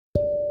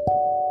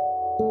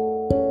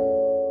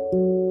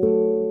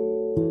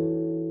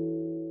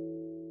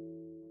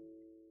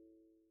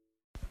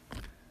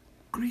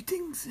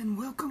Greetings and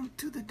welcome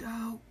to the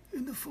Tao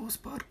in the Force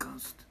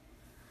podcast.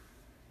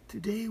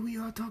 Today we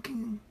are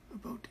talking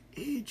about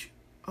Age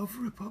of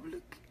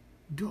Republic,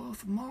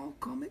 Darth Maul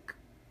comic,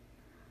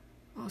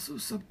 also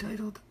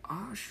subtitled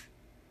Ash.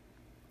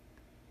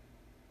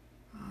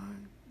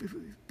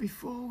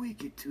 Before we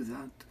get to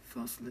that,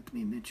 first let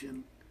me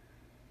mention,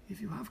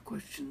 if you have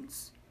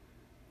questions,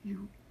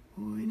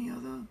 or any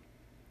other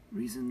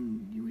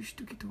reason you wish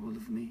to get a hold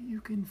of me,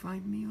 you can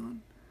find me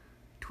on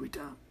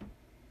Twitter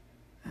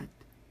at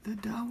the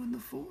Tao in the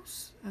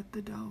Force, at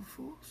the Tao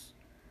Force,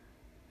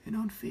 and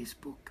on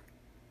Facebook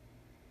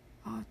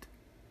at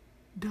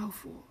Tao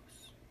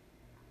Force.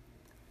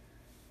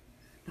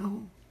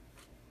 Now,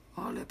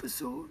 all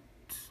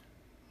episodes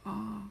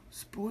are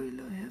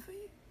spoiler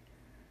heavy,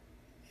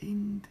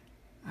 and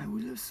I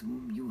will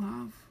assume you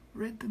have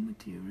read the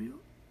material,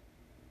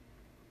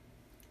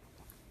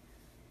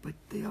 but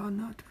they are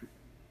not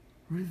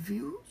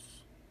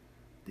reviews.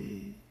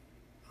 They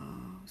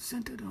are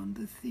centered on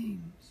the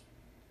themes.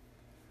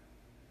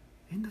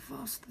 And the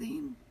first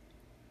theme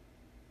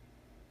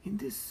in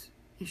this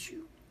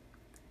issue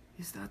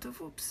is that of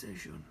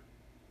obsession.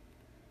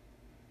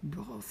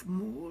 Darth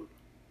Maul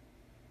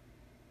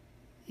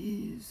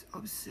is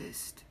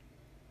obsessed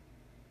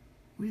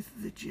with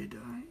the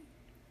Jedi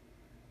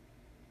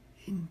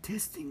in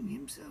testing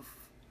himself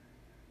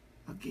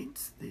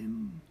against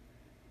them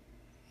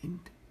and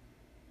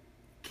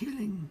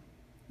killing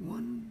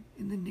one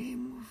in the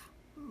name of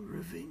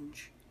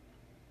revenge.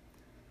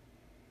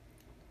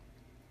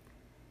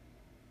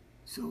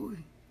 So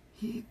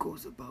he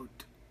goes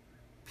about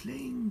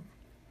playing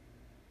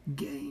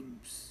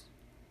games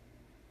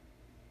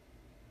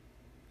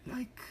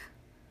like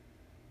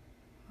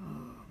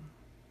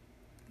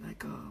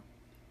a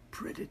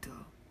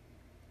predator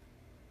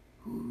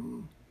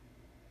who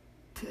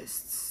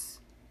tests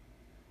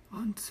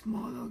on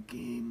smaller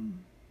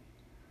game,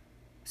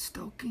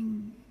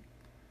 stalking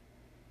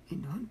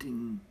and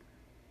hunting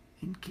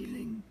and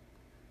killing,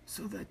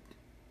 so that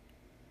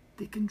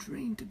they can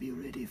train to be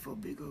ready for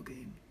bigger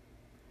game.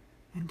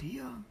 And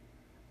here,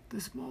 the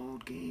small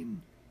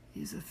game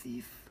is a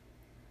thief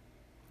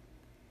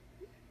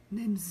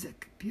named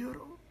Zek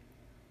Bureau,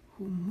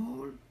 whom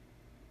Maul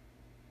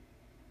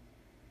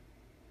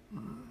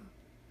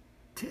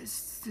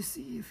tests to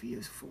see if he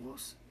is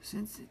force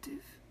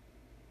sensitive.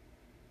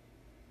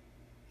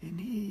 And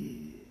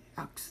he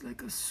acts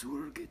like a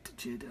surrogate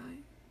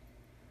Jedi.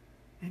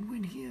 And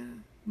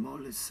when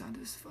Maul is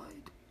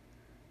satisfied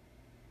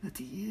that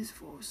he is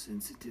force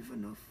sensitive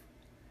enough,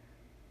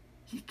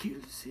 he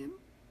kills him.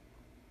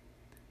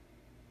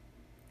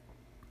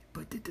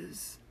 But it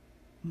does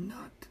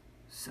not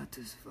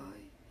satisfy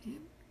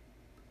him,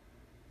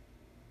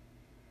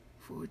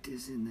 for it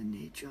is in the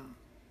nature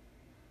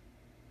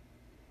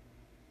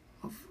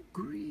of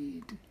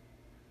greed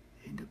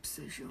and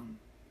obsession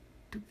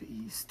to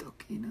be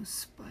stuck in a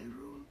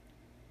spiral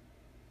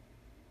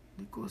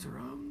that goes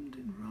round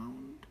and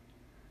round,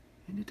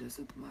 and it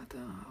doesn't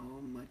matter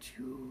how much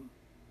you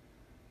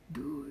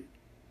do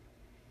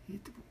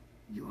it,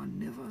 you are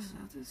never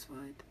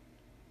satisfied.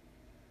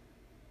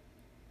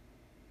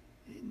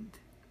 And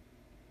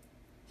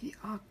he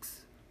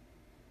acts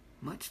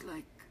much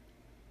like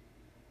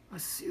a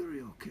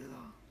serial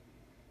killer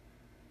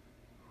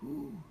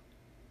who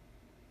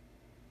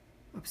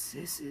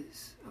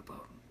obsesses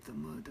about the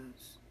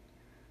murders,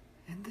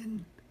 and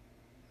then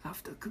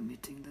after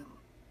committing them,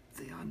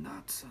 they are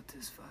not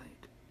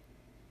satisfied.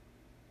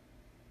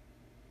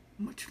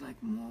 Much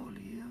like Maul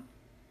here,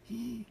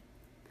 he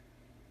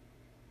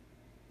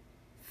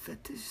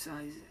fetishes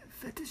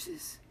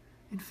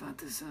and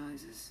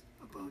fantasizes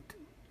about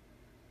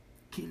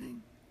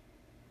killing,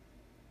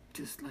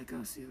 just like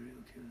a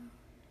serial killer,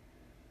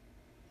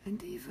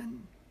 and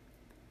even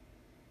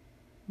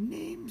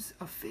names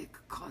a fake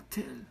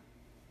cartel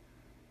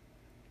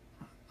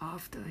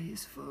after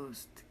his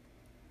first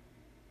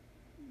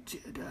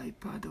Jedi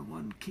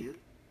Padawan kill,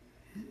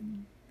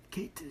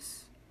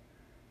 Katus,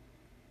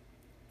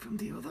 from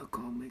the other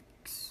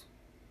comics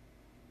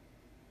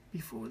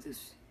before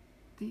these.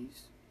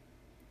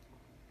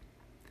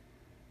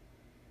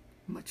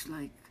 Much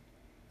like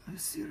a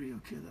serial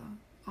killer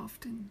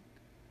often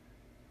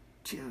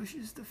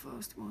cherishes the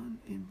first one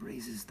and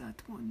raises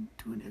that one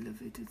to an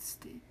elevated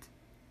state,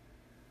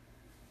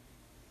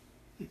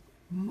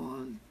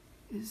 Maul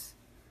is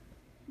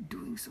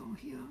doing so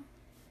here.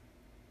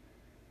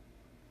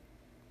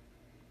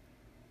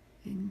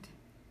 And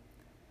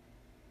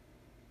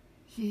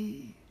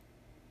he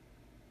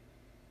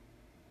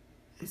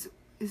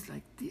is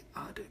like the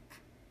addict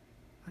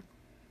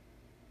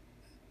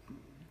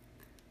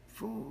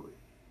for,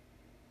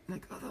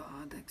 like other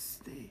addicts,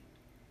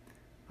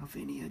 of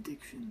any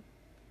addiction.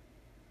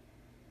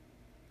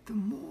 The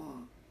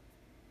more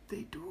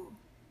they do,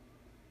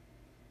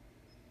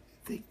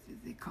 they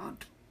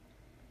can't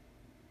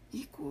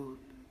equal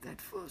that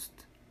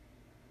first,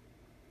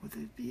 whether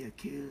it be a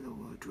kill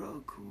or a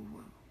drug or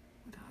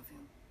what have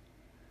you.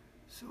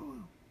 So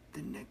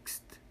the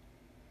next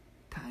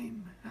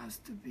time has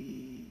to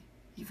be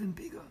even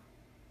bigger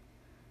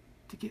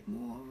to get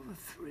more of a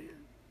thrill.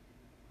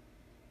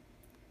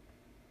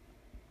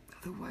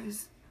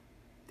 Otherwise,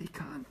 they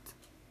can't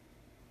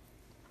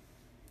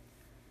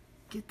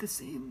get the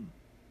same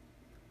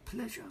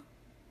pleasure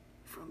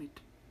from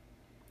it.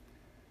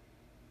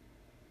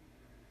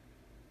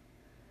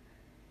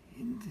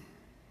 And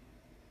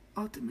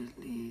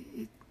ultimately,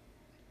 it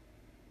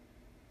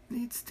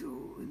leads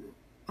to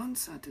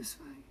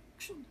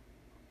unsatisfaction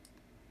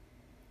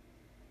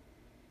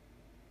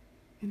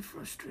and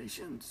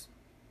frustrations,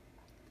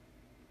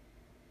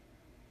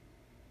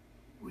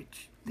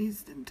 which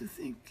leads them to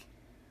think,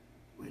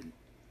 well,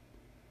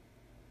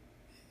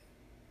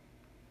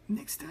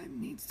 next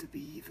time needs to be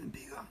even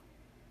bigger.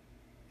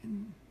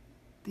 And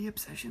the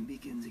obsession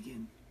begins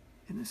again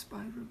in a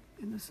spiral,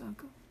 in a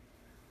circle,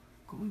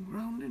 going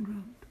round and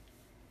round.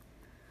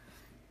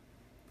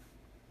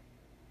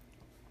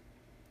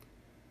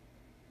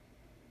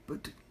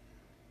 But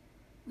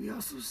we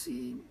also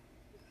see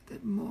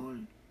that Maul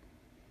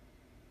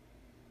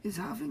is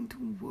having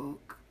to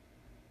work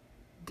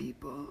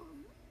deeper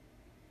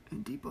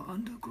and deeper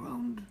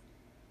underground,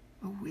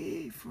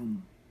 away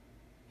from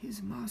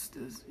his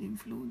master's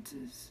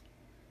influences,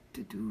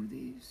 to do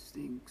these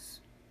things.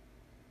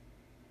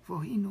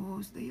 For he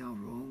knows they are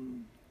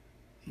wrong,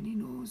 and he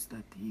knows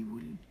that he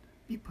will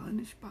be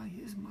punished by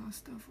his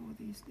master for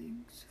these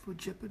things, for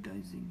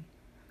jeopardizing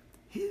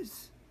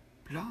his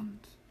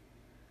plans.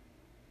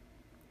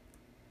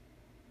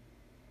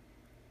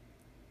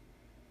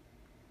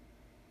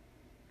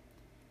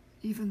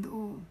 Even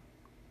though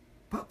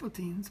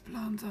Palpatine's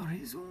plans are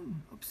his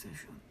own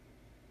obsession.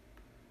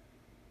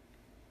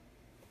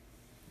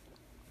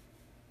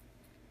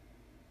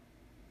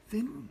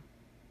 Then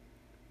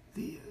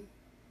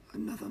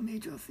another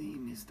major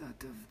theme is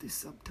that of the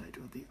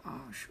subtitle, the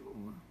Arsh,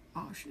 or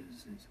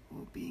Arshes,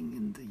 or being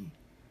in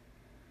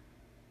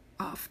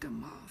the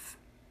aftermath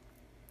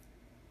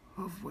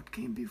of what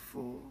came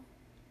before.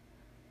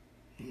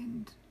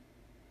 And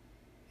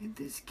in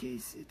this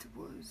case it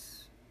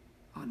was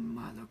on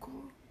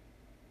Malachor.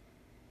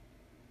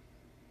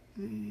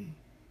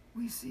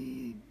 We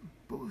see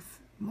both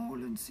Maul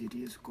and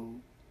Sidious go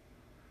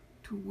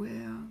to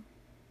where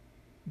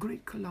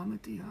great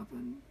calamity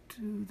happened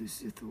to the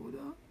Sith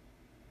Order,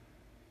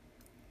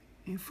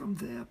 and from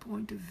their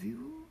point of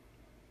view,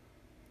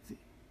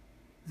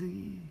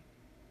 the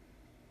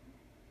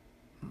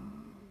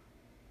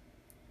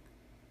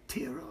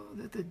terror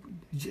that the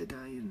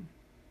Jedi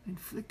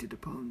inflicted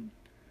upon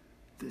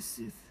the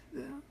Sith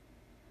there,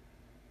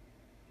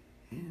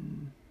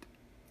 and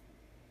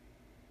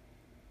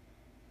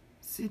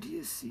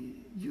Sidious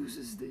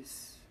uses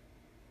this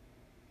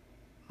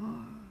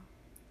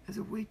as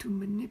a way to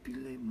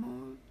manipulate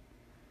Maul,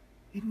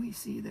 and we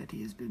see that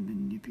he has been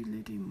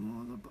manipulating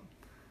Maul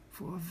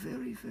for a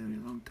very, very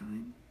long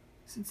time,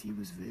 since he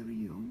was very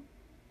young.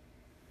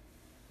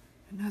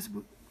 And as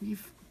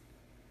we've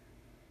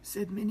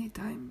said many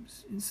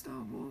times in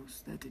Star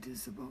Wars, that it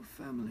is about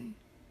family,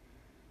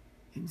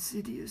 and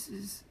Sidious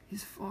is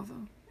his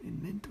father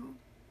and mentor.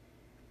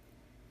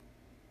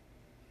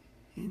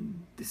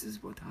 And this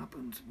is what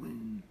happens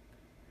when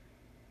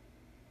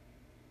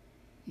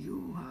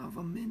you have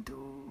a mentor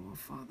or a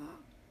father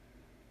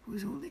who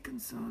is only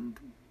concerned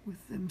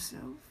with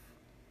themselves,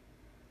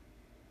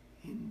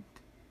 and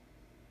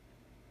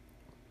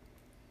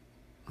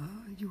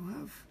you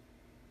have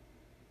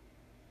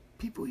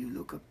people you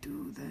look up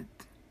to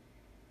that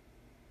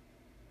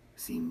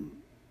seem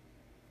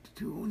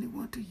to only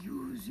want to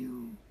use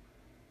you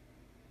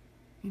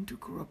and to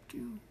corrupt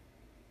you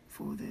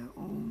for their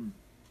own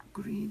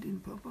greed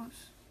and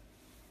purpose.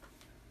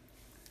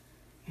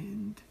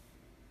 And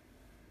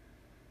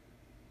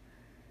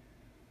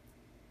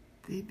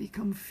they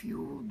become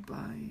fueled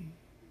by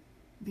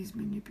these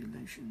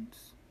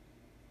manipulations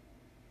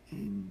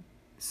and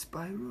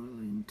spiral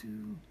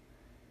into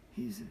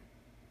his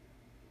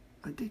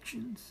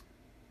addictions.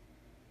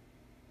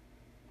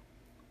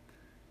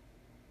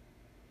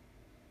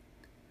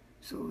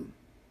 So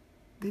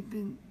they've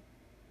been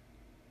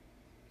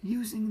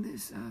using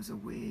this as a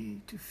way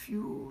to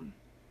fuel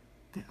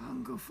the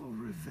hunger for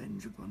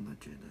revenge upon the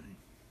Jedi,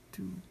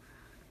 to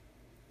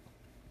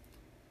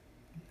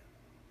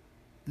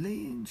lay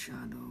in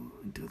shadow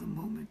until the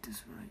moment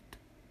is right,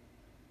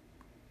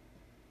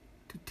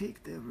 to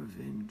take their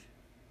revenge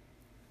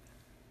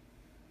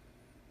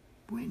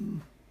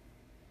when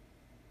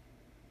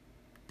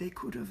they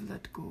could have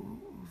let go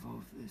of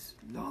all this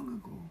long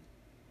ago.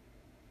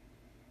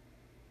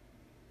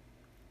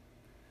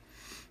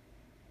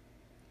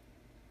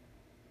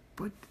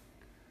 But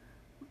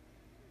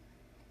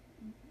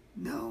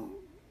now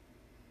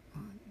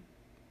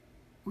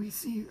we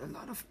see a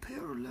lot of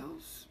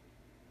parallels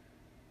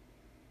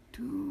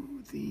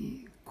to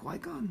the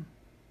Qui-Gon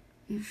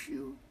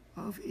issue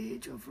of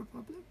Age of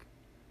Republic.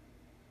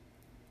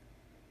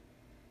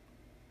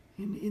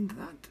 And in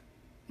that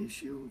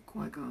issue,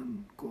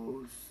 Qui-Gon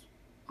goes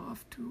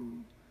off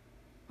to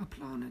a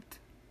planet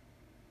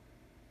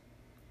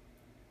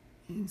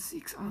and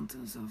seeks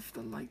answers of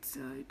the light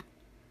side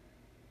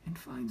and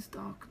finds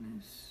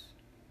darkness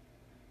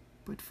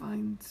but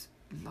finds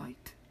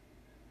light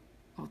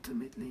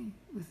ultimately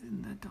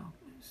within that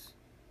darkness,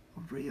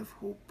 a ray of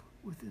hope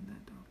within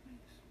that darkness.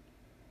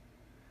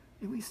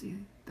 And we see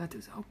that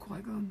is how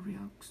Qui-Gon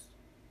reacts.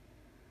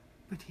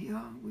 But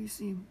here we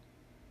see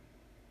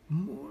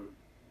Maul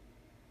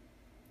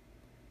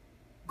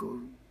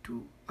go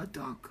to a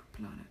dark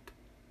planet,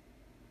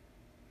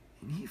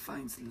 and he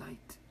finds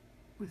light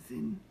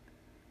within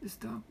this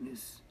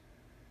darkness.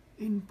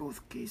 In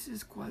both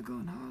cases,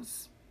 Qui-Gon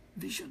has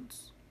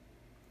visions.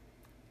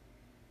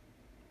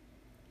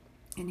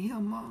 And here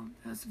Maul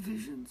has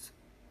visions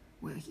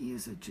where he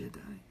is a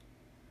Jedi,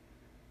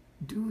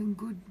 doing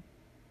good.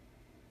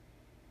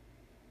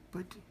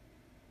 But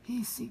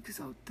he seeks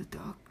out the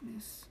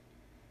darkness.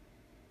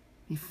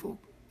 He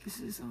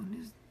focuses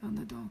on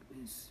the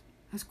darkness.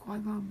 As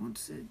Qui-Gon once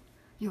said,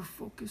 your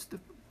focus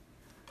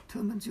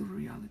determines your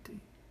reality.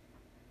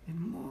 And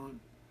Maul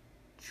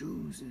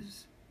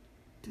chooses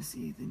to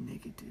see the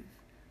negative,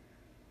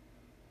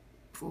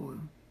 for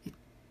it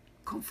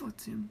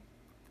comforts him,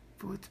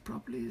 for it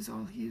probably is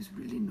all he is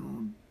really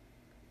known.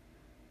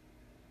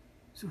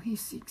 So he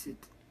seeks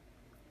it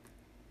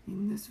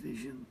in this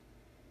vision,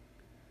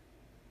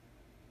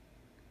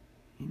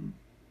 and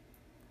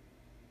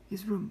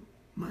is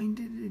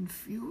reminded and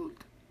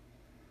fueled,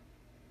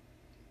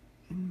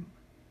 and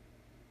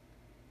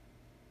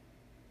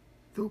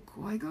though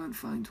Qui-Gon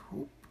finds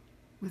hope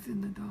within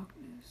the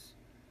darkness,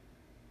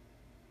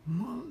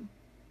 Maul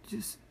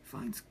just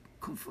finds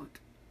comfort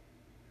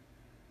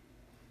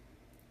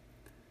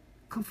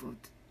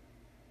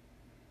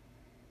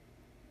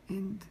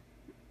and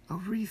a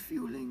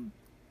refueling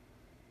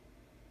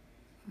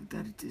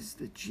that it is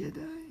the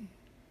Jedi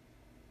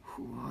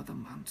who are the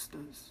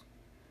monsters,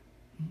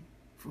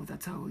 for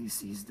that's how he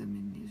sees them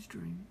in his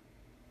dream.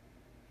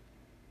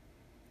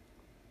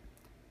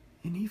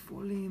 And he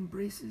fully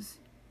embraces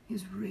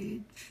his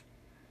rage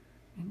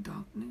and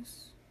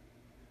darkness.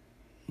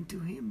 And to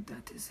him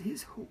that is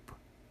his hope,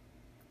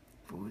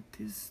 for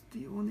it is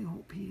the only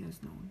hope he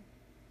has known.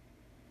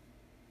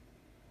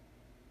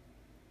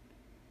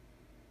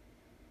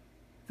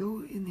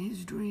 Though in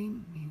his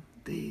dream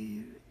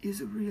there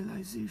is a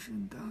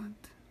realization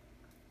that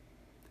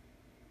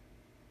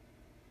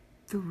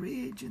the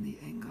rage and the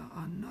anger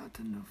are not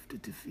enough to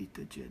defeat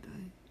the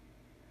Jedi.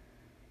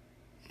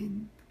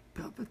 And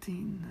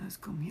Palpatine has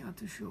come here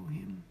to show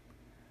him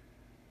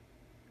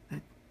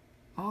that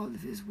all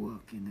of his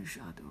work in the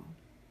shadow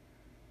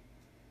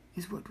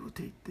is what will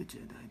take the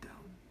Jedi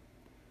down,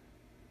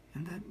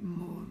 and that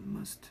Maul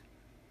must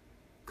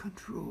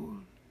control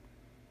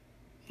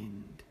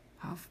and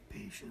have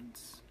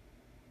patience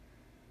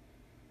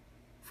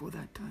for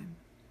that time,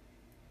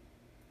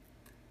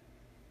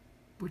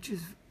 which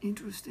is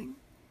interesting,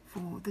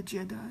 for the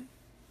Jedi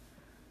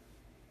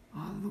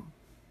are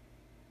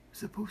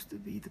supposed to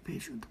be the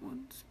patient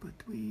ones, but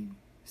we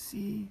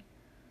see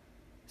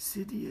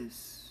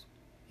Sidious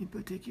in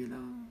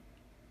particular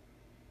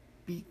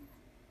be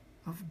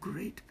of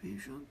great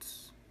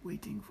patience,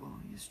 waiting for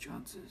his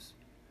chances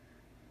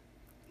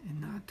and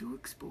not to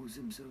expose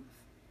himself.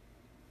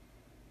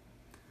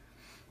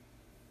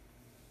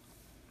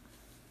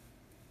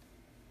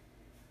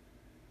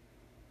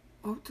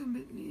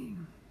 Ultimately,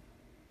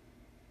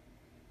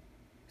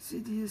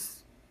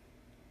 Sidious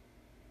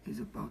is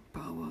about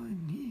power,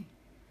 and he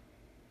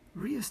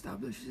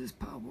reestablishes his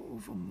power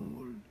over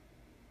Maul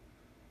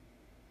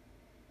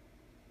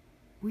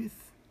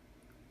with,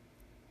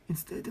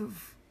 instead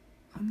of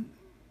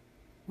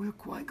where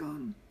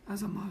Qui-Gon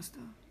as a master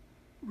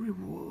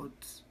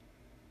rewards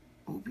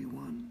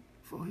Obi-Wan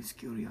for his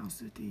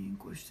curiosity and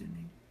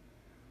questioning,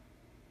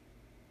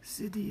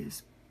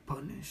 Sidious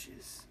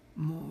punishes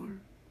Maul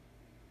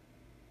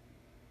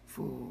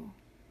for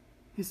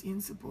his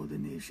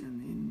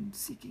insubordination in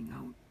seeking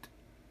out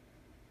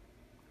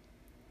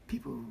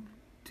people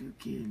to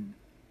kill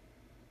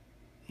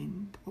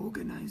and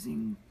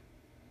organizing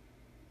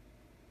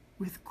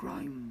with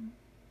crime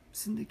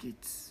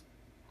syndicates,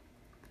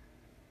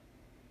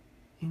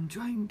 in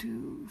trying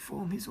to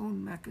form his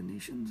own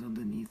machinations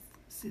underneath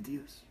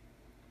Sidious.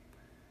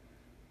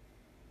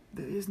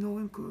 There is no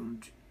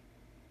encourage.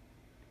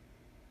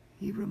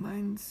 He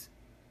reminds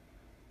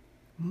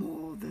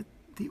Maul that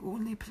the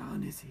only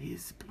plan is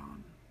his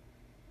plan.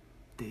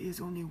 There is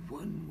only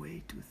one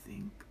way to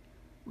think,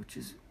 which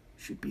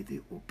should be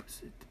the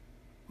opposite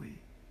way.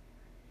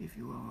 If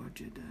you are a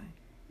Jedi,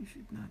 you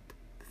should not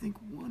think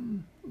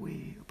one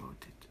way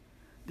about it.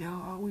 There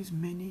are always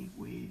many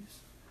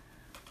ways.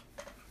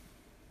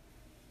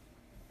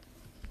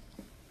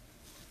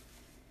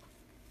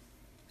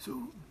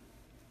 So,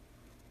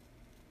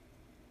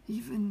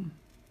 even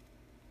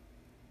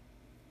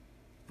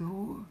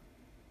though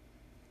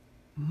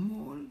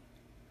Maul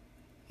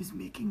is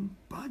making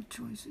bad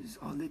choices,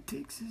 all it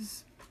takes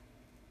is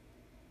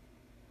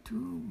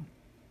to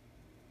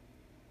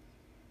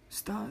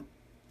start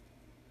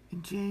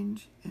and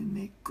change and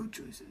make good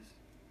choices.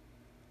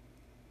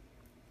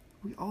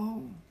 We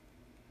all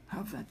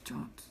have that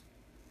chance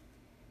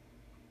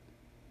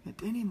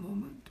at any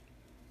moment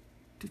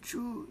to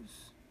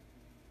choose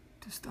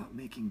to start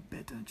making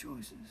better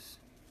choices.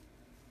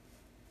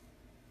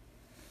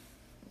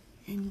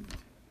 And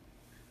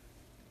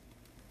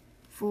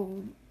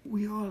for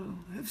we all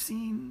have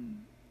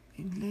seen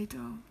in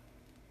later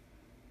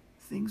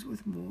things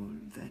with Maul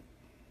that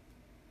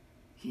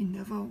he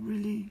never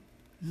really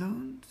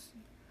learns.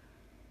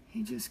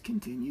 He just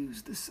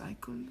continues the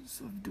cycles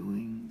of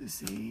doing the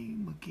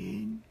same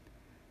again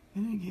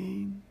and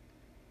again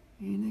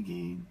and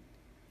again.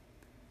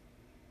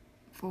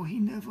 For he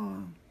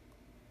never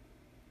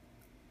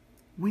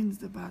wins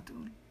the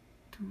battle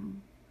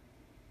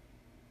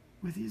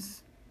with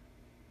his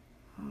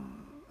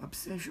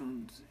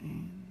obsessions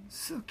and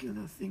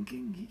circular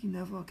thinking. He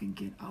never can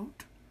get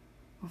out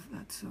of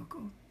that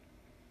circle.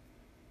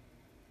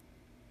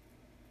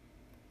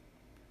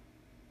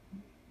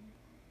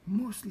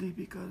 Mostly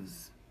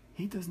because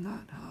he does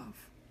not have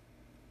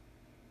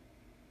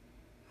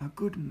a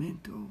good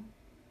mentor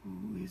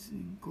who is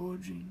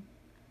encouraging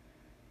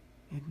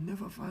and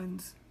never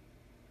finds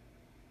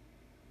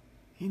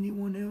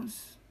anyone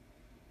else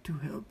to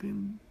help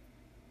him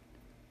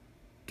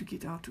to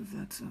get out of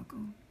that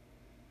circle.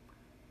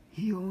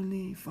 He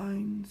only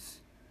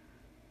finds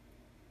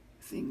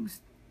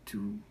things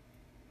to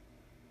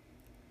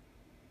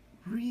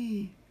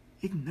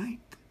reignite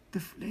the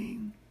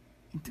flame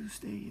and to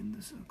stay in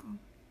the circle.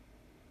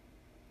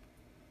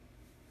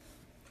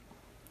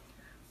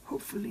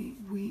 Hopefully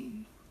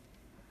we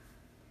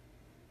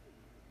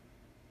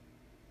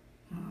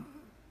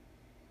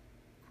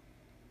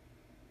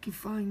can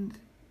find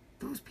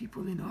those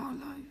people in our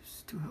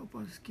lives to help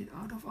us get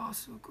out of our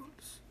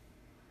circles.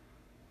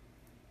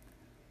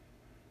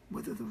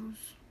 Whether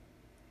those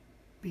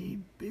be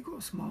big or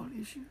small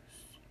issues.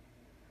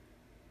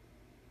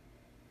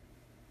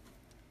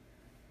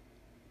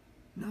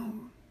 Now,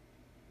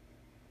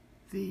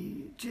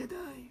 the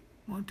Jedi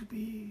want to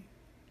be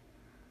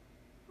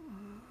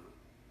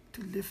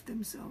to lift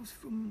themselves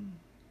from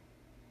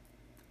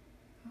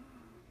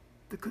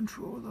the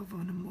control of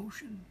an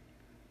emotion,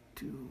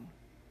 to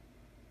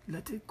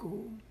let it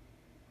go,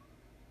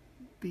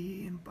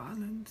 be in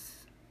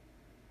balance.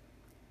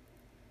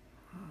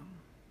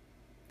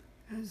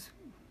 As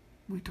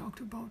we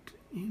talked about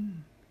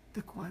in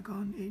the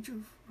Qui-Gon Age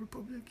of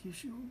Republic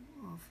issue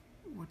of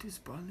what is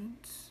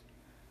balance.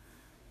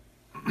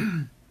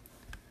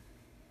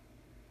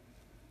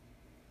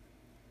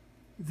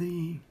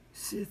 The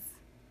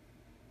Sith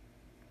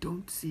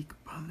don't seek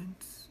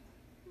balance.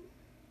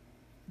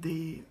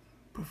 They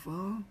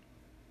prefer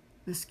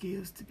the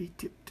scales to be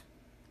tipped,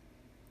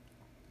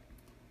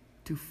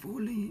 to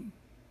fully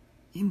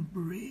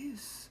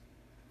embrace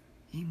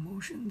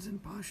emotions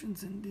and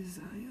passions and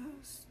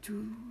desires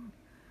to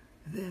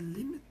their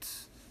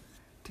limits,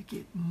 to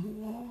get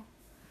more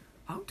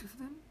out of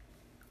them,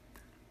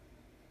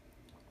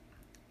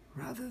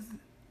 rather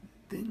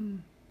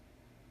than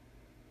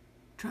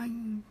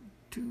trying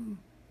to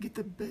get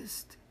the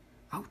best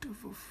out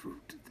of a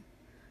fruit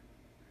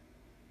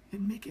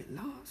and make it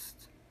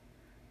last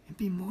and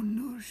be more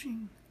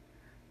nourishing.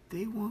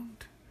 They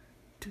want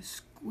to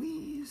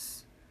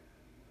squeeze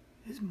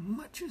as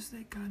much as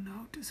they can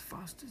out as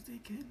fast as they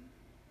can.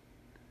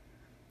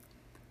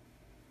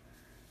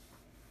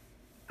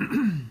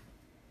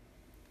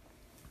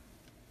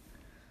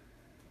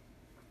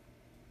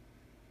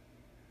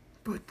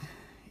 But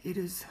it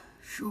is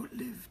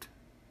short-lived.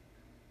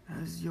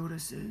 As Yoda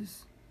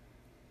says,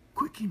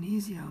 quick and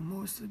easy how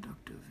more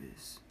seductive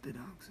is the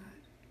dark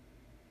side,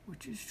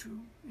 which is true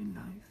in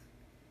life.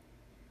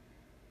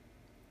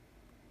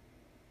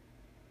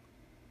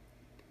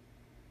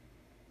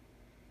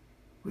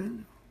 Well,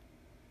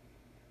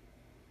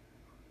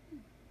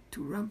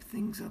 to ramp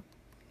things up,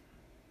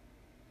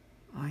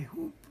 I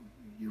hope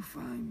you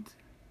find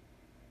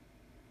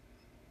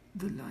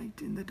the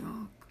light in the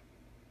dark,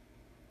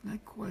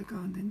 like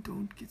Qui-Gon, and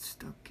don't get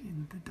stuck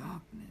in the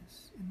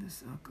darkness, in the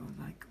circle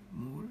like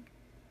Maul.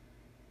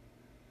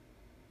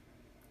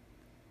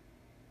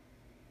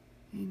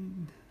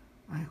 And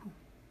I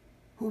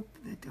hope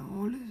that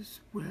all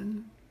is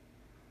well,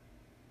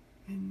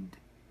 and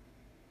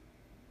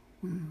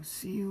we'll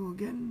see you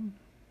again,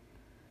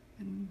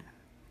 and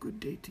good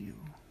day to you.